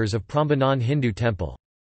spires of Prambanan Hindu temple.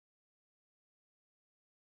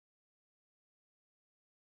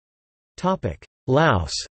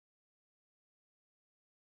 Laos.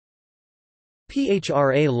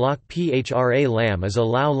 Phra Lok Phra Lam is a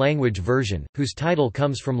Lao language version, whose title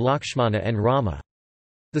comes from Lakshmana and Rama.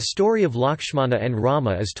 The story of Lakshmana and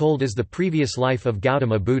Rama is told as the previous life of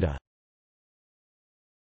Gautama Buddha.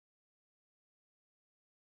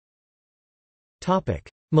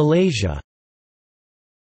 Malaysia.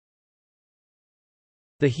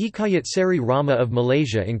 The Hikayat Seri Rama of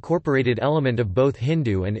Malaysia incorporated element of both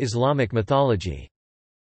Hindu and Islamic mythology.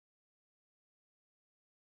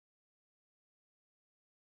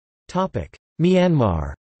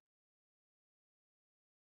 Myanmar.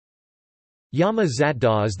 Yama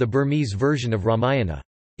Zatda is the Burmese version of Ramayana.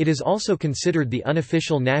 It is also considered the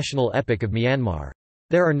unofficial national epic of Myanmar.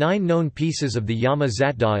 There are 9 known pieces of the Yama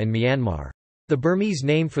Zatda in Myanmar. The Burmese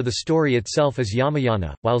name for the story itself is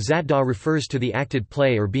Yamayana, while Zatda refers to the acted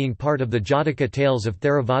play or being part of the Jataka tales of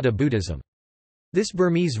Theravada Buddhism. This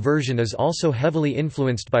Burmese version is also heavily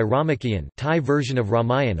influenced by Ramakien, Thai version of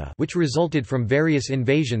Ramayana, which resulted from various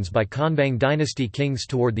invasions by Konbaung dynasty kings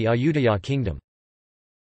toward the iAyodhya kingdom.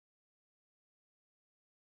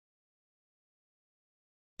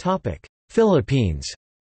 Philippines.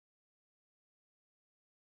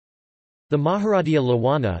 The Maharadya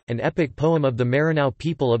Lawana, an epic poem of the Maranao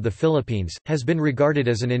people of the Philippines, has been regarded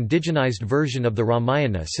as an indigenized version of the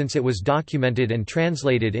Ramayana since it was documented and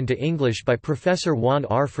translated into English by Professor Juan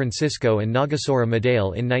R. Francisco and Nagasora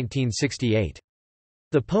Madale in 1968.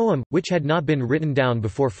 The poem, which had not been written down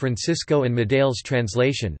before Francisco and Madale's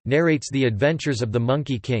translation, narrates the adventures of the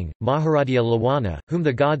Monkey King, Maharadya Lawana, whom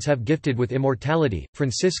the gods have gifted with immortality.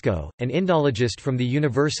 Francisco, an Indologist from the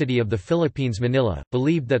University of the Philippines Manila,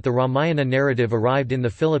 believed that the Ramayana narrative arrived in the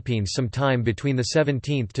Philippines sometime between the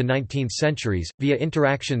 17th to 19th centuries, via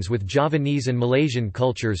interactions with Javanese and Malaysian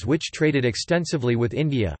cultures which traded extensively with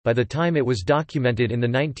India. By the time it was documented in the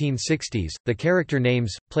 1960s, the character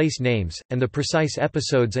names, place names, and the precise episodes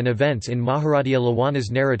and events in Maharadya Lawana's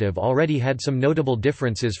narrative already had some notable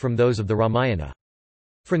differences from those of the Ramayana.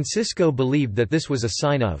 Francisco believed that this was a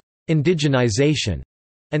sign of indigenization,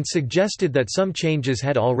 and suggested that some changes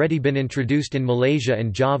had already been introduced in Malaysia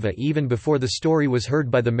and Java even before the story was heard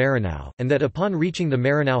by the Maranao, and that upon reaching the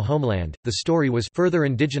Maranao homeland, the story was further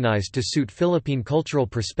indigenized to suit Philippine cultural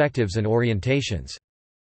perspectives and orientations.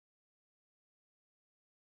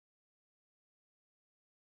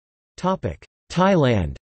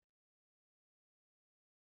 Thailand.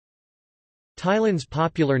 Thailand's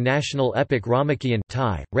popular national epic Ramakien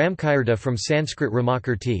Thai, Ramkirta from Sanskrit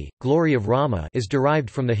Ramakirti, Glory of Rama, is derived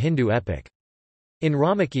from the Hindu epic. In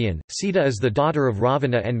Ramakien, Sita is the daughter of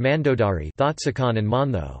Ravana and Mandodari Thotsakan and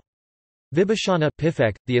Mantho. Vibhishana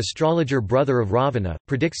Pifek, the astrologer brother of Ravana,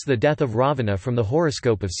 predicts the death of Ravana from the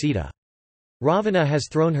horoscope of Sita. Ravana has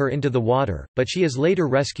thrown her into the water, but she is later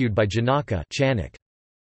rescued by Janaka Chanak.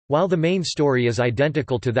 While the main story is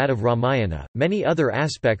identical to that of Ramayana, many other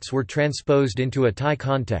aspects were transposed into a Thai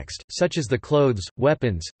context, such as the clothes,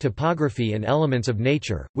 weapons, topography and elements of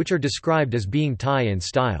nature, which are described as being Thai in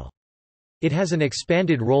style. It has an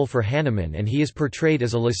expanded role for Hanuman and he is portrayed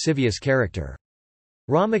as a lascivious character.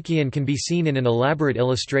 Ramakien can be seen in an elaborate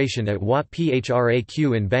illustration at Wat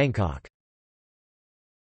Phraq in Bangkok.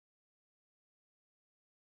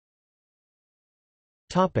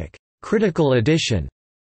 Critical edition.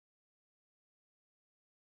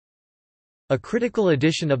 A critical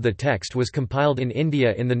edition of the text was compiled in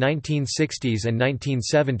India in the 1960s and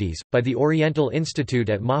 1970s, by the Oriental Institute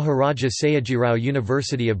at Maharaja Sayajirao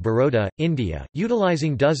University of Baroda, India,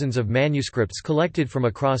 utilizing dozens of manuscripts collected from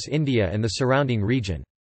across India and the surrounding region.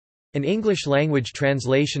 An English-language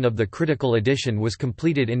translation of the critical edition was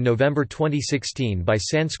completed in November 2016 by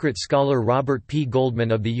Sanskrit scholar Robert P.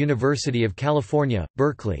 Goldman of the University of California,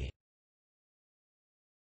 Berkeley.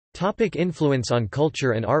 Influence on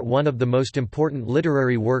culture and art. One of the most important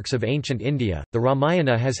literary works of ancient India, the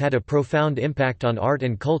Ramayana has had a profound impact on art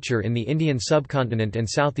and culture in the Indian subcontinent and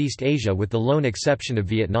Southeast Asia with the lone exception of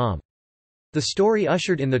Vietnam. The story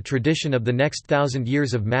ushered in the tradition of the next 1,000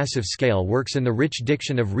 years of massive-scale works in the rich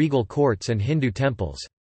diction of regal courts and Hindu temples.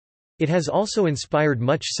 It has also inspired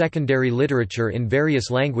much secondary literature in various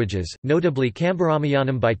languages, notably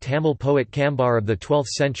Kambaramayanam by Tamil poet Kambar of the 12th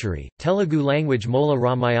century, Telugu language Mola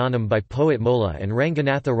Ramayanam by poet Mola and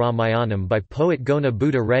Ranganatha Ramayanam by poet Gona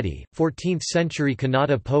Buddha Reddy, 14th century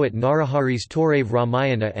Kannada poet Narahari's Torave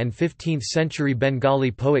Ramayana and 15th century Bengali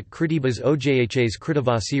poet Kritibas Ojha's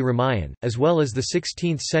Krittivasi Ramayan, as well as the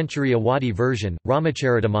 16th century Awadhi version,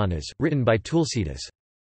 Ramacharitamanus, written by Tulsidas.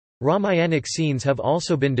 Ramayanic scenes have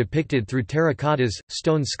also been depicted through terracottas,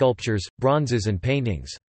 stone sculptures, bronzes and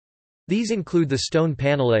paintings. These include the stone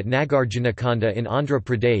panel at Nagarjunakonda in Andhra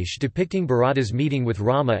Pradesh depicting Bharata's meeting with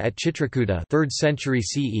Rama at Chitrakuta 3rd century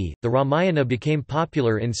CE. The Ramayana became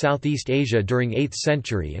popular in Southeast Asia during 8th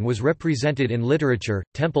century and was represented in literature,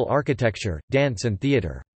 temple architecture, dance and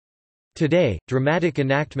theatre. Today, dramatic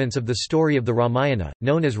enactments of the story of the Ramayana,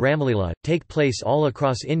 known as Ramlila, take place all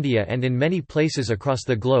across India and in many places across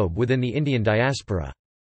the globe within the Indian diaspora.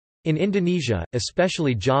 In Indonesia,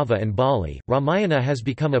 especially Java and Bali, Ramayana has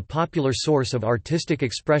become a popular source of artistic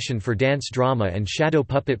expression for dance drama and shadow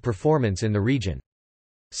puppet performance in the region.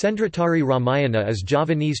 Sendratari Ramayana is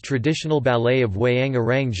Javanese traditional ballet of Wayang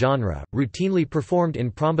Orang genre, routinely performed in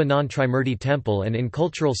Prambanan Trimurti Temple and in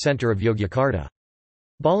Cultural Centre of Yogyakarta.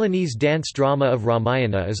 Balinese dance drama of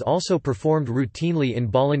Ramayana is also performed routinely in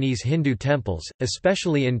Balinese Hindu temples,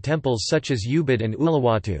 especially in temples such as Ubud and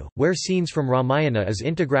Uluwatu, where scenes from Ramayana is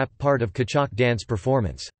integrap part of Kecak dance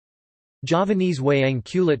performance. Javanese Wayang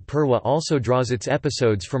Kulit Purwa also draws its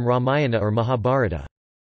episodes from Ramayana or Mahabharata.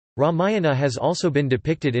 Ramayana has also been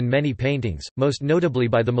depicted in many paintings, most notably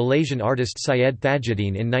by the Malaysian artist Syed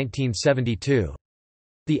Thajuddin in 1972.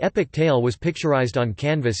 The epic tale was picturized on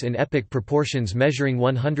canvas in epic proportions measuring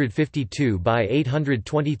 152 by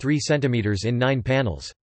 823 cm in 9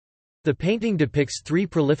 panels. The painting depicts 3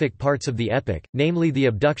 prolific parts of the epic, namely the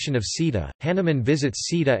abduction of Sita, Hanuman visits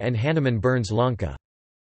Sita and Hanuman burns Lanka.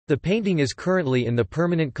 The painting is currently in the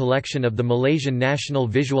permanent collection of the Malaysian National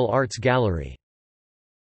Visual Arts Gallery.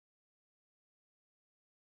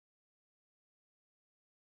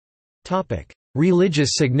 Religious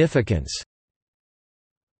significance.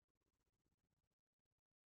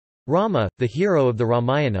 Rama, the hero of the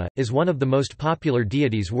Ramayana, is one of the most popular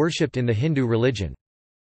deities worshipped in the Hindu religion.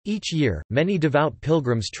 Each year, many devout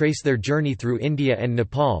pilgrims trace their journey through India and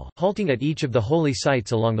Nepal, halting at each of the holy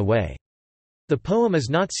sites along the way. The poem is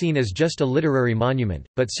not seen as just a literary monument,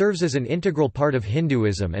 but serves as an integral part of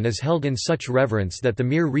Hinduism and is held in such reverence that the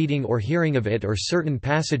mere reading or hearing of it or certain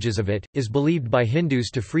passages of it, is believed by Hindus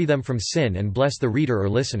to free them from sin and bless the reader or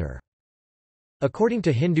listener. According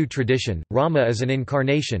to Hindu tradition, Rama is an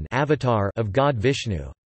incarnation avatar of God Vishnu.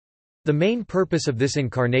 The main purpose of this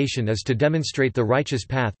incarnation is to demonstrate the righteous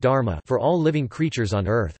path dharma for all living creatures on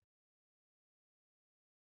earth.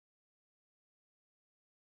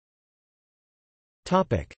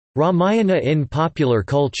 Ramayana in popular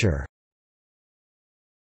culture.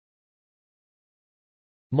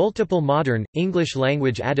 Multiple modern,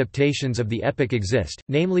 English-language adaptations of the epic exist,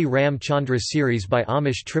 namely Ram Chandra's series by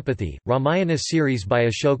Amish Tripathi, Ramayana series by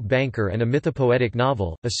Ashok Bankar and a mythopoetic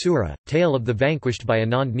novel, Asura, Tale of the Vanquished by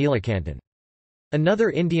Anand Neelakantan.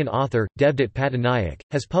 Another Indian author, Devdutt Patanayak,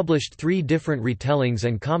 has published 3 different retellings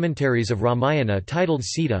and commentaries of Ramayana titled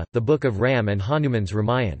Sita, the Book of Ram and Hanuman's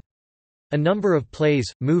Ramayana. A number of plays,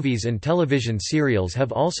 movies and television serials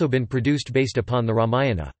have also been produced based upon the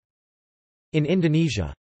Ramayana. In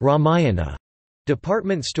Indonesia, Ramayana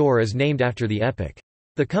department store is named after the epic.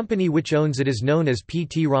 The company which owns it is known as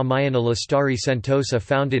PT Ramayana Lestari Sentosa,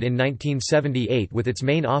 founded in 1978 with its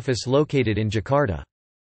main office located in Jakarta.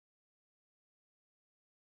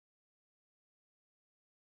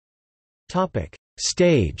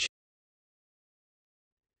 Stage.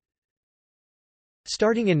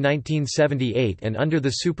 Starting in 1978 and under the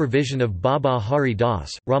supervision of Baba Hari Das,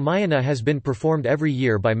 Ramayana has been performed every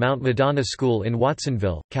year by Mount Madonna School in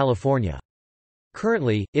Watsonville, California.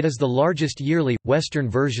 Currently, it is the largest yearly, Western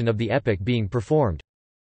version of the epic being performed.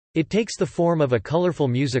 It takes the form of a colorful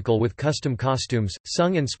musical with custom costumes,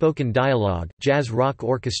 sung and spoken dialogue, jazz rock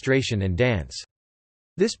orchestration and dance.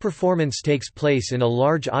 This performance takes place in a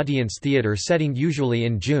large audience theater setting usually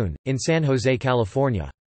in June, in San Jose, California.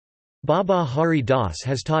 Baba Hari Das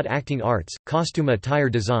has taught acting arts, costume attire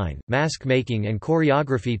design, mask making and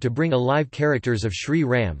choreography to bring alive characters of Sri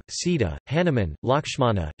Ram, Sita, Hanuman,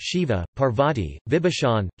 Lakshmana, Shiva, Parvati,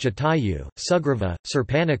 Vibhishan, Jatayu, Sugriva,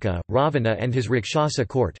 Sarpanika, Ravana and his Rakshasa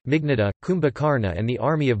court, Meghnada, Kumbhakarna and the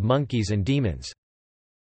army of monkeys and demons.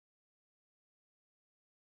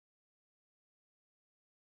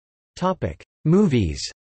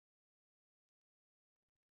 Movies.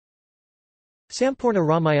 Sampurna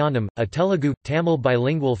Ramayanam, a Telugu, Tamil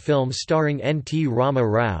bilingual film starring N.T. Rama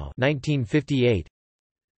Rao 1958.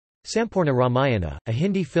 Sampurna Ramayana, a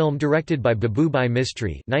Hindi film directed by Babubhai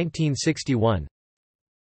Mistry 1961.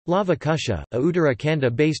 Lava Kusha, a Uttara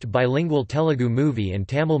Kanda-based bilingual Telugu movie and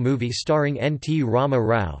Tamil movie starring N.T. Rama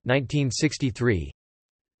Rao 1963.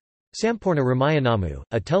 Sampurna Ramayanamu,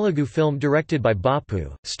 a Telugu film directed by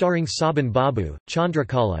Bapu, starring Saban Babu,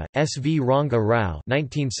 Chandrakala, S. V. Ranga Rao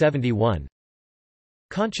 1971.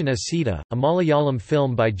 Kanchana Sita, a Malayalam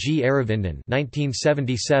film by G. Aravindan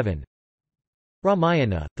 1977.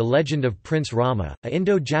 Ramayana, The Legend of Prince Rama, a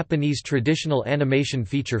Indo-Japanese traditional animation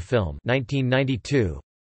feature film 1992.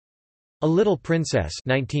 A Little Princess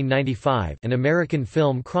 1995, an American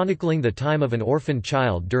film chronicling the time of an orphaned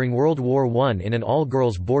child during World War I in an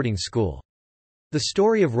all-girls boarding school. The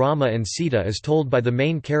story of Rama and Sita is told by the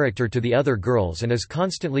main character to the other girls and is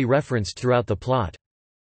constantly referenced throughout the plot.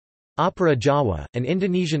 Opera Jawa, an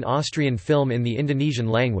Indonesian-Austrian film in the Indonesian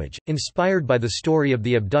language, inspired by the story of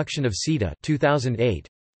the abduction of Sita 2008.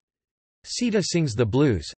 Sita Sings the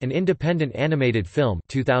Blues, an independent animated film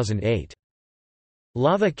 2008.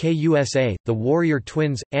 Lava KUSA, The Warrior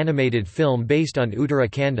Twins, animated film based on Uttara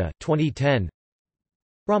Kanda 2010.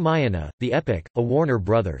 Ramayana, the Epic, a Warner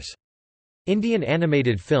Brothers. Indian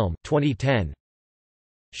animated film 2010.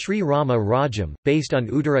 Sri Rama Rajam, based on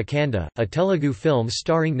Uttara Kanda, a Telugu film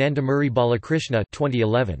starring Nandamuri Balakrishna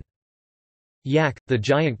 2011. Yak, the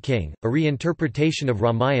Giant King, a reinterpretation of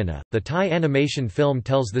Ramayana. The Thai animation film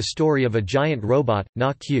tells the story of a giant robot,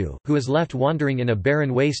 Na Q, who is left wandering in a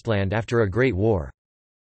barren wasteland after a great war.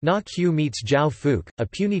 Na Q meets Zhao Fook, a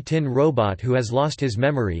puny tin robot who has lost his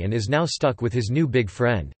memory and is now stuck with his new big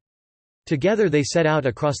friend. Together they set out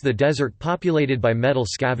across the desert populated by metal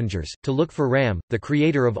scavengers, to look for Ram, the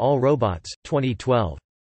creator of all robots. 2012.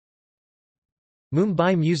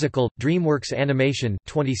 Mumbai Musical, DreamWorks Animation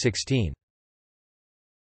 2016.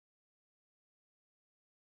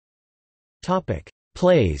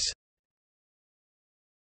 Plays.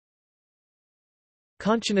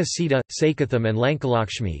 Kanchana Sita, Sakatham and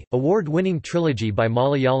Lankalakshmi, award-winning trilogy by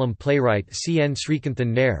Malayalam playwright C. N. Srikanthan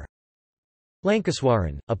Nair.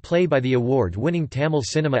 Lankaswaran, a play by the award-winning Tamil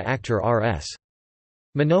cinema actor R.S.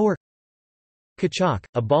 Manohar. Kachak,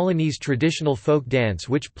 a Balinese traditional folk dance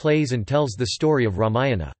which plays and tells the story of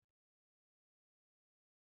Ramayana.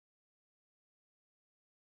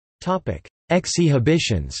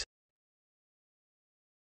 Exihibitions.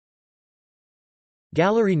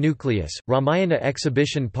 Gallery Nucleus, Ramayana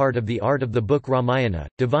exhibition part of the Art of the Book Ramayana,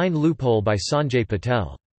 Divine Loophole by Sanjay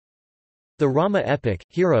Patel. The Rama Epic,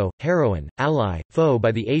 Hero, Heroine, Ally, Foe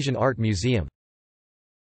by the Asian Art Museum.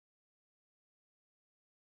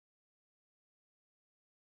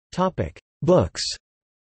 Books.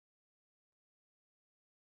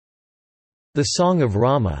 The Song of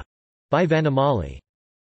Rama by Vanamali.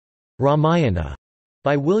 Ramayana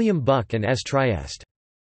by William Buck and S. Trieste.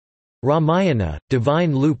 Ramayana,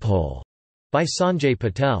 Divine Loophole by Sanjay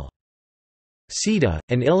Patel. Sita,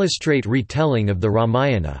 an illustrate retelling of the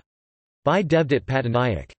Ramayana by Devdutt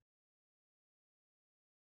Patanayak.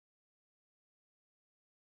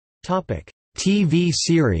 TV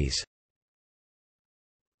series.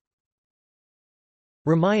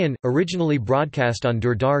 Ramayan, originally broadcast on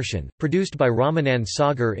Doordarshan, produced by Ramanand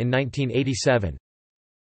Sagar in 1987.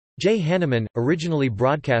 Jai Hanuman, originally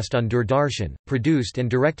broadcast on Doordarshan, produced and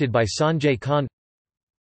directed by Sanjay Khan.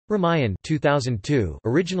 Ramayan 2002,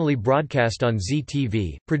 originally broadcast on Zee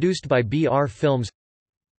TV, produced by BR Films.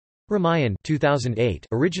 Ramayan 2008,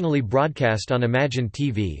 originally broadcast on Imagine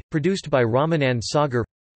TV, produced by Ramanand Sagar.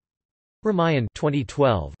 Ramayan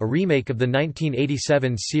 2012, a remake of the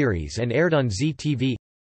 1987 series and aired on Zee TV.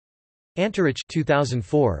 Antariksh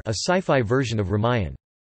 2004, a sci-fi version of Ramayan.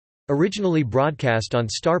 Originally broadcast on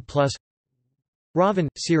Star Plus. Ravan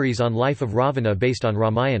 – series on life of Ravana based on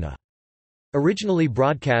Ramayana. Originally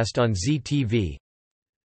broadcast on Zee TV.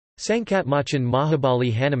 Sankatmachan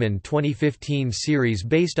Mahabali Hanuman 2015 series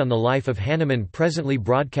based on the life of Hanuman presently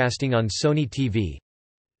broadcasting on Sony TV.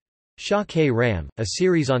 Shah K Ram, a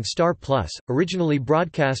series on Star Plus, originally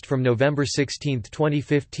broadcast from November 16,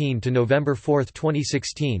 2015 to November 4,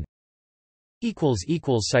 2016.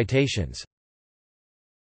 Citations